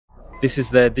This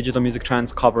is the Digital Music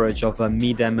Trends coverage of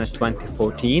MIDEM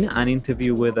 2014, an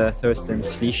interview with Thorsten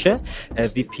Schliesche,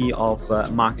 VP of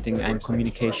Marketing and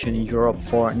Communication Europe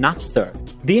for Napster.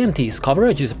 DMT's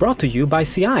coverage is brought to you by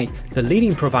CI, the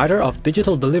leading provider of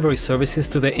digital delivery services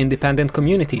to the independent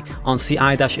community on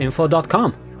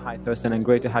ci-info.com. Hi Thorsten, and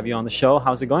great to have you on the show.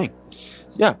 How's it going?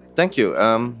 Yeah, thank you.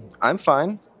 I'm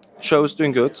fine. Show's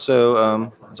doing good, so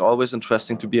it's always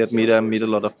interesting to be at MIDEM, meet a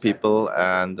lot of people,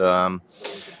 and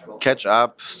catch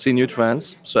up, see new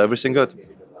trends. So everything good.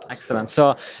 Excellent.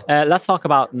 So let's talk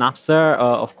about Napster.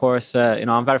 Of course,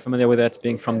 I'm very familiar with it,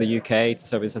 being from the UK. It's a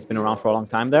service that's been around for a long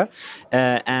time there.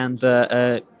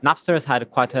 Napster has had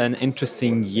quite an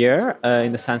interesting year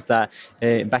in the sense that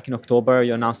back in October,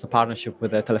 you announced a partnership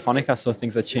with Telefonica. So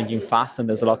things are changing fast and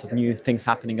there's a lot of new things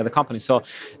happening at the company. So,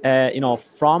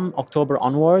 from October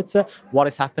onwards, what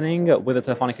is happening with the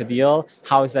Telefonica deal?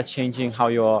 How is that changing how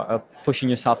you're pushing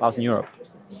yourself out in Europe?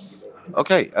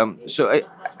 Okay, so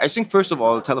I think first of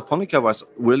all, Telefonica was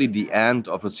really the end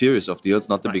of a series of deals,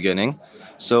 not the beginning.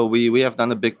 So we have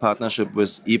done a big partnership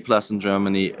with E+ in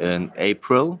Germany in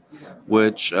April,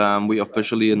 which we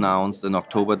officially announced in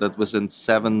October that within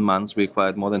 7 months we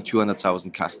acquired more than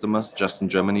 200,000 customers just in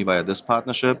Germany via this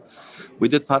partnership. We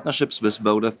did partnerships with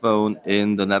Vodafone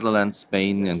in the Netherlands,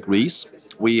 Spain, and Greece.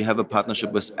 We have a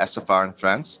partnership with SFR in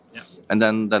France. Yeah. And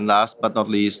then last but not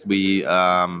least, we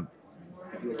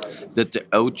did the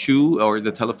O2 or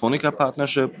the Telefonica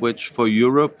partnership, which for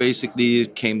Europe basically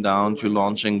came down to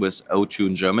launching with O2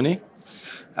 in Germany.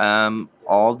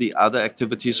 All the other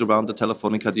activities around the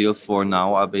Telefonica deal for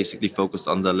now are basically focused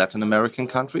on the Latin American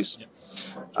countries.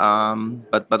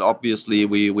 But obviously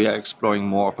we are exploring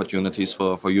more opportunities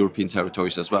for European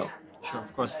territories as well. Sure,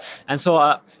 of course. And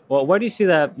so, where do you see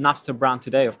the Napster brand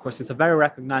today? Of course, it's a very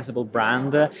recognizable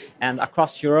brand. And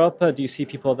across Europe, do you see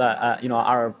people that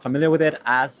are familiar with it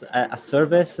as a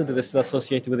service? Do they still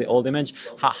associate it with the old image?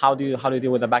 How do you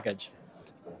deal with the baggage?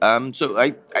 So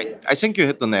I think you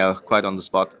hit the nail quite on the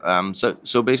spot.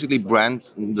 So basically,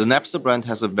 the Napster brand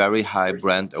has a very high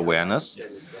brand awareness.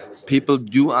 People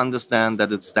do understand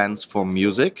that it stands for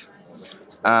music.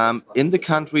 In the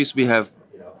countries we have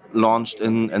launched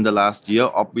in the last year,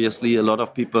 obviously a lot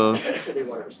of people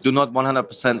do not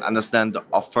 100% understand the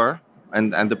offer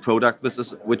and the product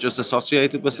which is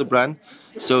associated with the brand.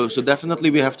 So definitely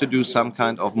we have to do some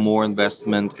kind of more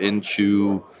investment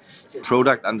into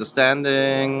product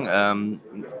understanding.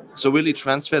 So really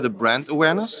transfer the brand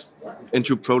awareness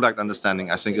into product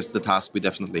understanding, I think, is the task we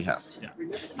definitely have. Yeah.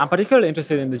 I'm particularly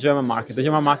interested in the German market. The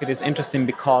German market is interesting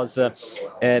because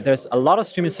there's a lot of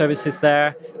streaming services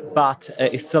there, but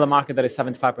it's still a market that is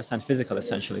 75% physical,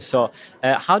 essentially. So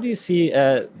how do you see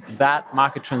that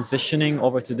market transitioning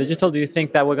over to digital? Do you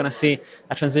think that we're going to see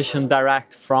a transition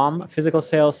direct from physical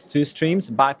sales to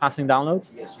streams, bypassing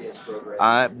downloads?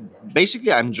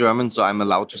 Basically, I'm German, so I'm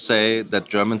allowed to say that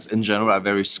Germans in general are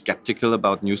very skeptical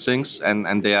about new things,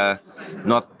 and they are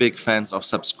not big fans of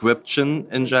subscription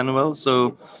in general.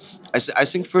 So I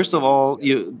think, first of all,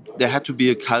 there had to be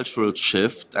a cultural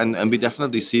shift, and we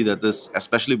definitely see that this,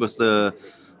 especially with the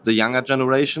younger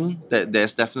generation,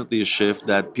 there's definitely a shift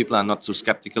that people are not so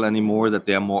skeptical anymore, that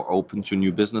they are more open to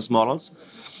new business models.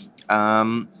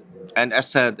 And as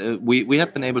said, we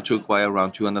have been able to acquire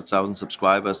around 200,000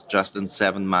 subscribers just in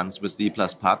 7 months with the E+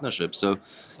 partnership. So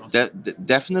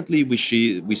definitely we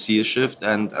see a shift,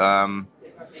 and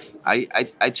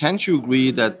I tend to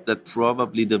agree that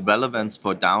probably the relevance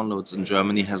for downloads in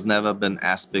Germany has never been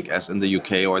as big as in the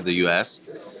UK or the US.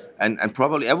 And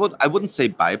probably I wouldn't say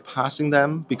bypassing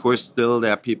them, because still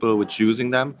there are people which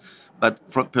using them. But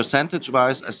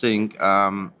percentage-wise, I think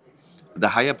the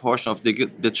higher portion of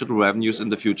digital revenues in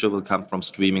the future will come from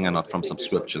streaming and not from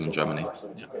subscription in Germany.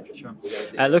 Yeah, sure.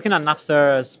 Looking at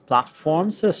Napster's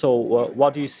platforms, so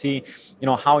what do you see,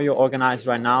 how you're organized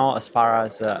right now as far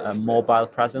as a mobile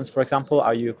presence, for example?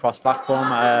 Are you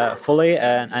cross-platform fully,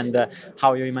 and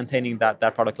how are you maintaining that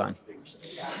product line?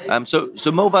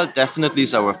 So mobile definitely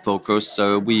is our focus.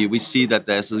 So we see that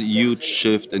there's a huge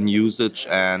shift in usage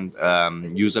and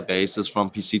user bases from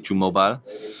PC to mobile.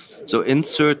 So in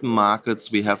certain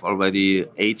markets, we have already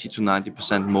 80 to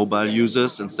 90% mobile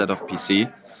users instead of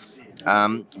PC.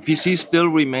 PC still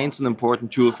remains an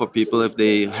important tool for people if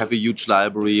they have a huge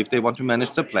library, if they want to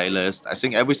manage the playlist. I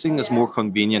think everything is more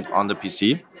convenient on the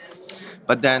PC.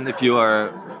 But then if you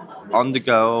are on the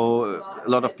go, a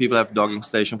lot of people have docking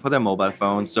station for their mobile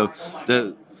phone. So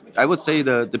I would say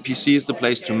the PC is the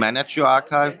place to manage your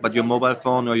archive, but your mobile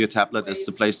phone or your tablet is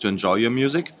the place to enjoy your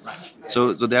music.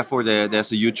 So therefore,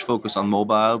 there's a huge focus on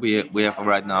mobile. We have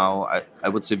right now, I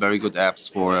would say, very good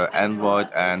apps for Android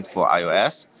and for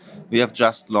iOS. We have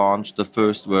just launched the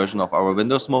first version of our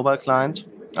Windows mobile client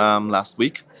last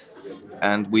week.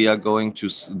 And we are going to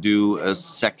do a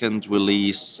second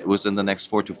release within the next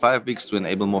 4 to 5 weeks to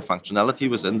enable more functionality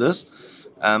within this.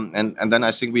 And then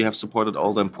I think we have supported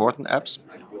all the important apps.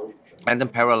 And in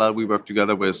parallel, we work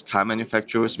together with car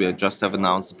manufacturers. We just have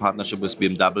announced a partnership with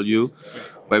BMW,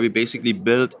 where we basically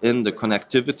build in the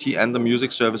connectivity and the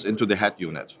music service into the head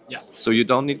unit. Yeah. So you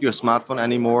don't need your smartphone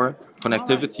anymore.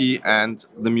 Connectivity and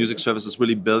the music service is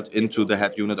really built into the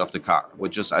head unit of the car,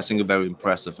 which is, I think, a very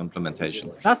impressive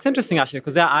implementation. That's interesting, actually,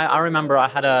 because I remember I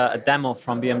had a demo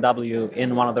from BMW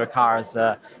in one of their cars.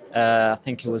 I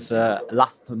think it was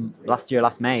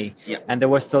last May, Yeah. and they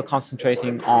were still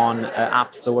concentrating on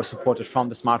apps that were supported from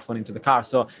the smartphone into the car.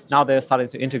 So now they're starting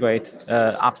to integrate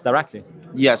apps directly.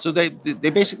 Yeah, so they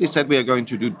basically said we are going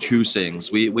to do two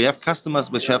things. We have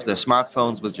customers which have their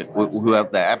smartphones, who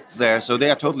have their apps there, so they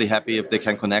are totally happy if they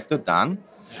can connect it, done.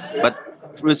 But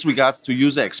with regards to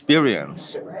user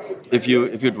experience, if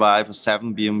you drive a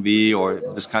 7 BMW or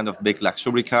this kind of big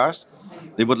luxury cars,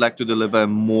 they would like to deliver a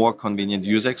more convenient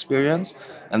user experience,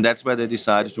 and that's where they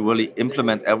decided to really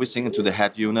implement everything into the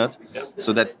head unit,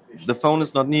 so that the phone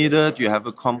is not needed. You have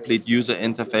a complete user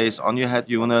interface on your head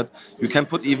unit. You can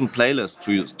put even playlists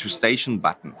to station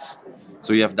buttons,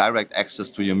 so you have direct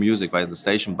access to your music via the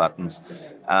station buttons,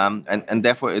 and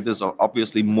therefore it is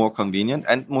obviously more convenient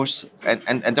and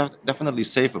definitely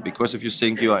safer, because if you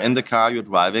think you are in the car, you're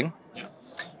driving.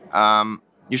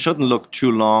 You shouldn't look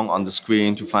too long on the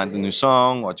screen to find a new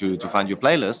song or to find your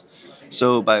playlist.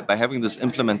 So by having this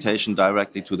implementation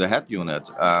directly to the head unit,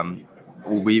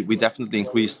 we definitely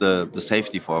increase the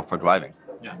safety for driving.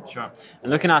 Yeah, sure.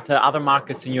 And looking at other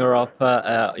markets in Europe,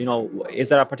 is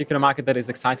there a particular market that is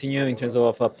exciting you in terms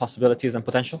of possibilities and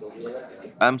potential?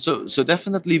 So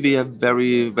definitely we are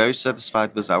very, very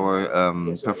satisfied with our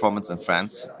performance in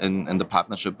France in the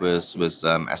partnership with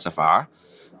SFR.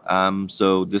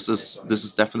 So this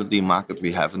is definitely a market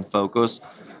we have in focus.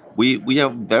 We are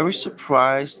very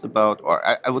surprised about, or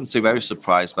I wouldn't say very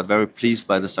surprised, but very pleased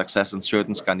by the success in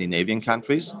certain Scandinavian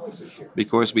countries,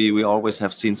 because we always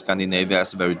have seen Scandinavia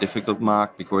as a very difficult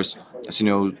market, because, as you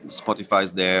know, Spotify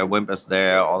is there, Wimp is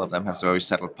there, all of them have a very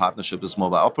settled partnership with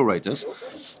mobile operators.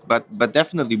 But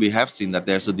definitely we have seen that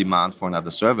there's a demand for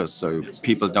another service, so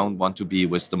people don't want to be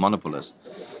with the monopolist.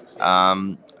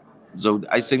 So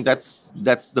I think that's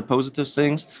the positive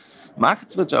things.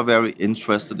 Markets which are very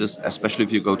interested is, especially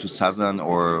if you go to Southern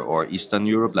or Eastern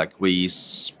Europe, like Greece,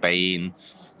 Spain,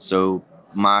 so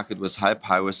market with high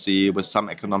piracy, with some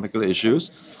economical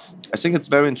issues. I think it's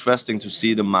very interesting to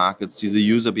see the markets, see the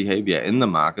user behavior in the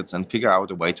markets, and figure out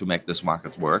a way to make this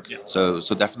market work. Yeah. So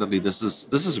definitely this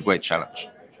is a great challenge.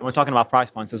 We're talking about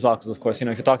price points as well, because of course,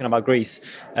 if you're talking about Greece,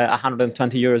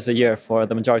 120 euros a year for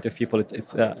the majority of people,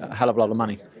 it's a hell of a lot of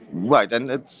money. Right, and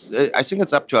I think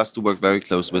it's up to us to work very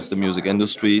close with the music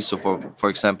industry. So, for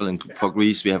example, for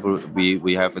Greece, we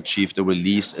have achieved a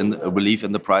relief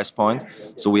in the price point.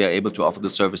 So we are able to offer the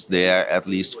service there at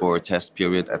least for a test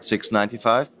period at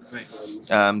 €6.95.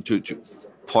 Right. To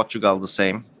Portugal the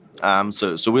same.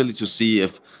 So really to see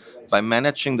if, by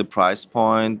managing the price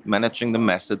point, managing the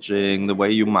messaging, the way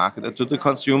you market it to the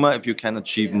consumer, if you can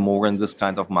achieve more in this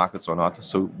kind of markets or not.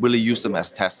 So really use them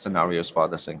as test scenarios for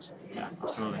other things. Yeah,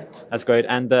 absolutely. That's great.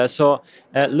 And so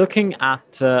looking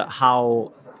at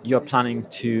how you're planning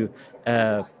to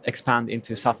expand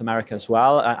into South America as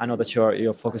well. I know that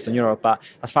you're focused on Europe, but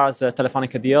as far as the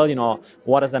Telefonica deal,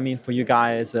 what does that mean for you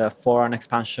guys for an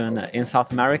expansion in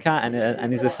South America?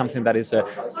 And is this something that is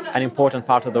an important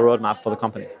part of the roadmap for the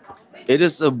company? It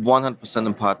is a 100%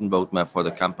 important roadmap for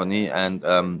the company, and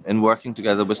in working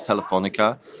together with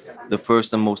Telefonica, the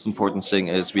first and most important thing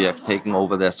is we have taken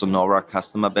over their Sonora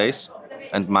customer base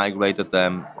and migrated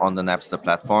them on the Napster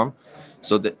platform.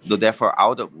 So therefore,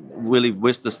 really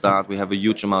with the start, we have a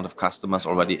huge amount of customers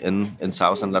already in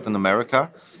South and Latin America.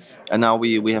 And now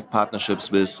we have partnerships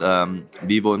with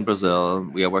Vivo in Brazil.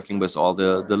 We are working with all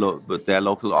their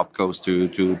local opcos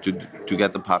to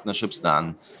get the partnerships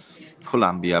done.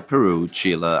 Colombia, Peru,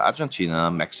 Chile,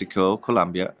 Argentina, Mexico,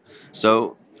 Colombia.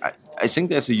 So I think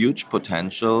there's a huge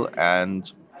potential,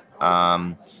 and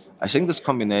I think this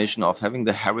combination of having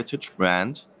the heritage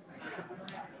brand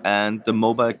and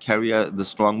the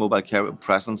strong mobile carrier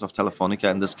presence of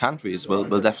Telefonica in these countries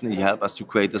will definitely help us to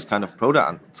create this kind of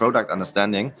product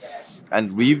understanding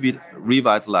and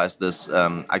revitalize this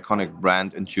iconic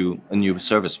brand into a new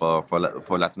service for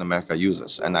Latin America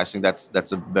users. And I think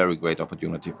that's a very great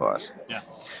opportunity for us.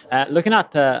 Yeah. Looking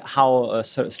at how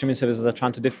streaming services are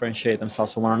trying to differentiate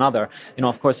themselves from one another,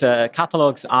 of course,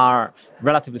 catalogs are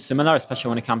relatively similar, especially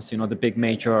when it comes to the big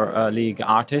major league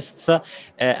artists,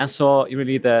 and so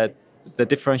really the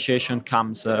differentiation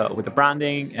comes with the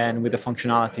branding and with the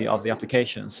functionality of the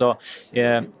application. So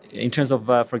in terms of,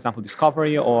 for example,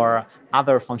 discovery or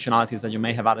other functionalities that you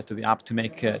may have added to the app to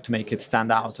make it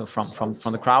stand out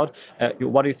from the crowd,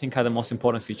 what do you think are the most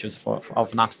important features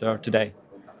of Napster today?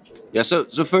 Yeah, so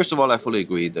first of all, I fully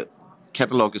agree that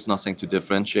catalog is nothing to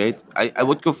differentiate. I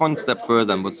would go one step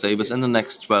further and would say within the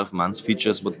next 12 months,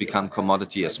 features would become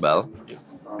commodity as well.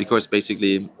 Because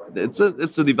basically it's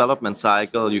a development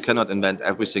cycle. You cannot invent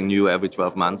everything new every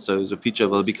 12 months, so the feature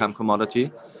will become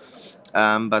commodity.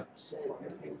 But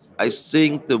I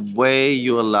think the way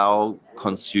you allow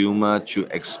consumer to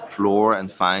explore and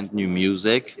find new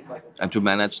music and to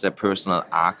manage their personal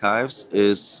archives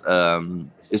is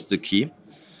the key.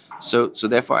 So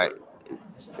therefore,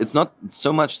 it's not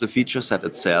so much the feature set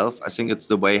itself. I think it's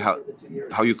the way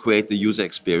how you create the user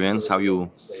experience, how you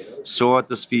sort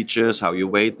these features, how you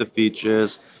weight the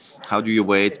features, how do you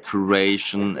weight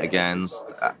curation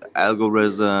against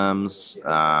algorithms,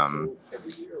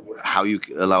 how you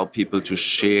allow people to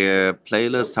share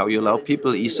playlists, how you allow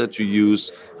people either to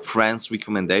use friends'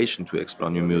 recommendation to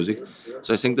explore new music.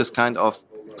 So I think this kind of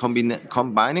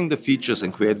combining the features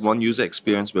and create one user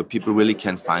experience where people really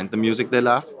can find the music they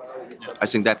love, I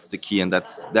think that's the key, and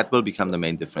that will become the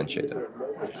main differentiator.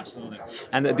 Absolutely.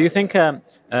 And do you think,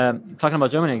 talking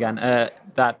about Germany again,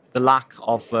 that the lack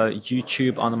of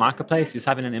YouTube on the marketplace is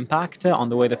having an impact on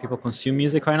the way that people consume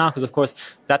music right now? Because, of course,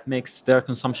 that makes their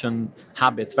consumption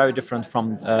habits very different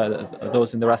from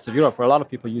those in the rest of Europe, where a lot of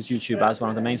people use YouTube as one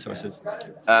of the main sources.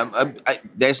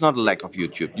 There's not a lack of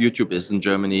YouTube. YouTube is in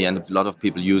Germany, and a lot of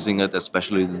people using it,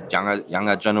 especially the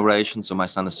younger generation. So my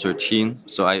son is 13,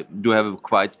 so I do have a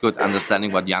quite good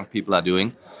understanding what young people are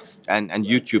doing. And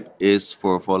YouTube is,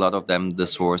 for a lot of them, the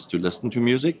source to listen to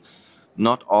music.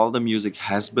 Not all the music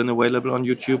has been available on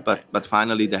YouTube, but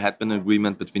finally there had been an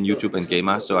agreement between YouTube and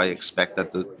GEMA, so I expect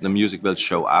that the music will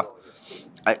show up.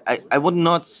 I would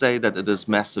not say that it is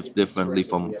massive differently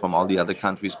from all the other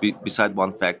countries, beside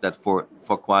one fact that for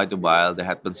quite a while there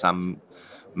had been some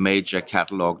major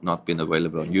catalog not been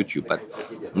available on YouTube. But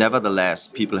nevertheless,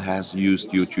 people has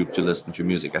used YouTube to listen to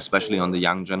music, especially on the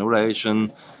young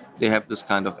generation. They have this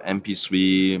kind of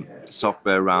MP3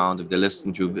 software around. If they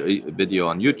listen to a video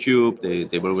on YouTube,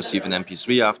 they will receive an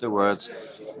MP3 afterwards.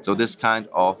 So this kind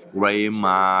of gray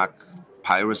mark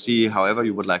piracy, however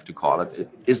you would like to call it,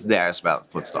 is there as well,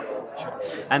 full stop. Sure.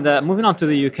 And moving on to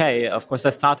the UK, of course, I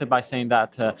started by saying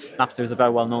that Napster is a very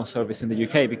well-known service in the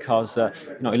UK because it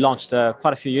launched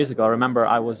quite a few years ago. I remember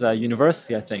I was at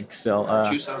university, I think. So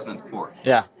 2004.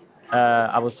 Yeah.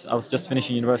 I was just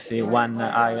finishing university when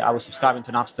I was subscribing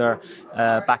to Napster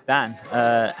back then,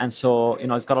 and so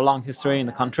it's got a long history in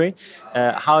the country.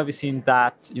 How have you seen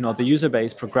that the user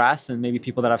base progress and maybe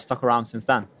people that have stuck around since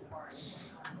then?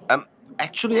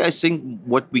 Actually, I think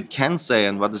what we can say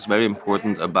and what is very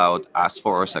important about us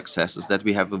for our success is that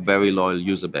we have a very loyal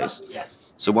user base.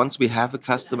 So once we have a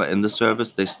customer in the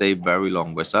service, they stay very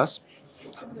long with us.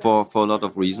 For a lot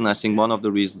of reasons. I think one of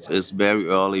the reasons is very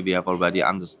early we have already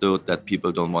understood that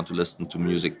people don't want to listen to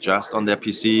music just on their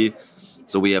PC.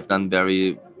 So we have done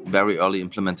very, very early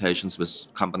implementations with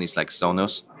companies like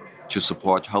Sonos to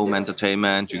support home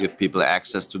entertainment, to give people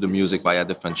access to the music via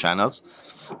different channels.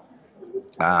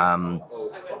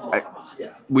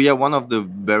 We are one of the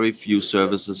very few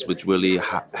services which really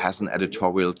has an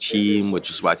editorial team, which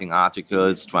is writing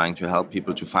articles, trying to help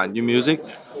people to find new music.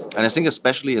 And I think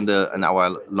especially in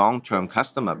our long-term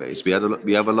customer base, we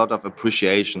have a lot of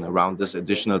appreciation around this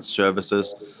additional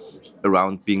services,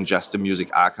 around being just a music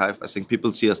archive. I think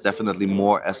people see us definitely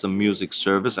more as a music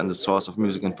service and a source of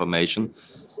music information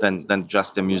than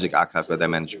just a music archive where they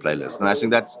manage playlists. And I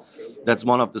think that's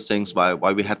one of the things why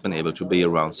we have been able to be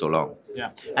around so long.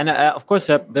 Yeah, and of course,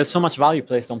 there's so much value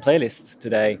placed on playlists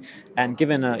today. And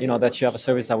given that you have a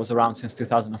service that was around since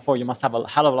 2004, you must have a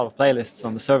hell of a lot of playlists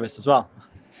on the service as well.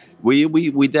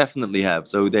 We definitely have.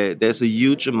 So there's a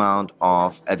huge amount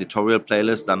of editorial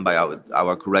playlists done by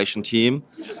our curation team,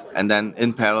 and then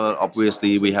in parallel,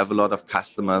 obviously, we have a lot of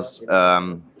customers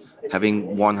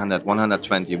having 100,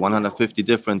 120, 150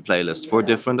 different playlists for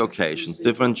different occasions,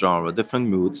 different genre, different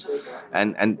moods,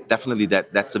 and definitely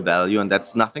that's a value, and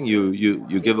that's nothing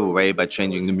you give away by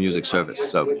changing the music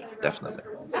service. So definitely.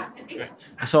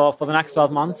 So for the next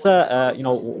 12 months,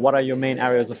 what are your main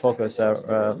areas of focus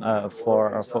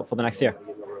for the next year?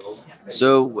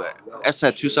 So, as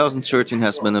said, 2013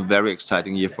 has been a very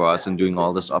exciting year for us in doing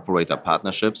all these operator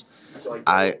partnerships.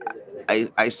 I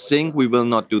I think we will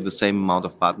not do the same amount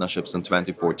of partnerships in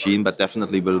 2014, but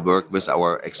definitely will work with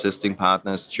our existing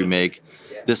partners to make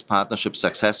this partnership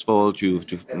successful, to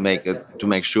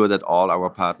make sure that all our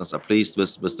partners are pleased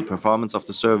with the performance of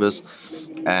the service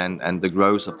and the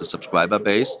growth of the subscriber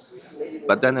base.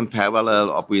 But then in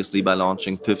parallel, obviously, by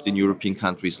launching 15 European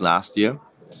countries last year,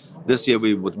 this year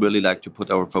we would really like to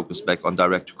put our focus back on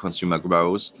direct-to-consumer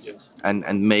growth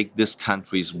and make these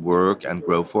countries work and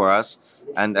grow for us.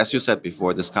 And as you said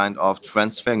before, this kind of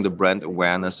transferring the brand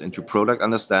awareness into product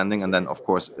understanding and then, of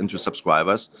course, into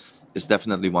subscribers is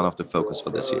definitely one of the focus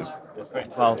for this year. That's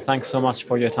great. Well, thanks so much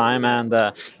for your time. And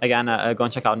again, go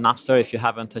and check out Napster. If you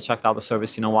haven't checked out the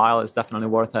service in a while, it's definitely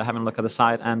worth having a look at the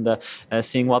site and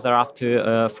seeing what they're up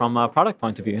to from a product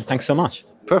point of view. Thanks so much.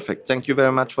 Perfect. Thank you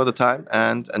very much for the time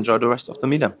and enjoy the rest of the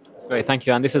MIDEM. That's great. Thank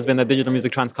you. And this has been the Digital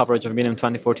Music Trends coverage of MIDEM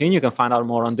 2014. You can find out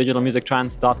more on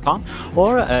digitalmusictrends.com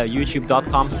or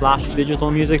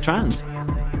youtube.com/digitalmusictrends.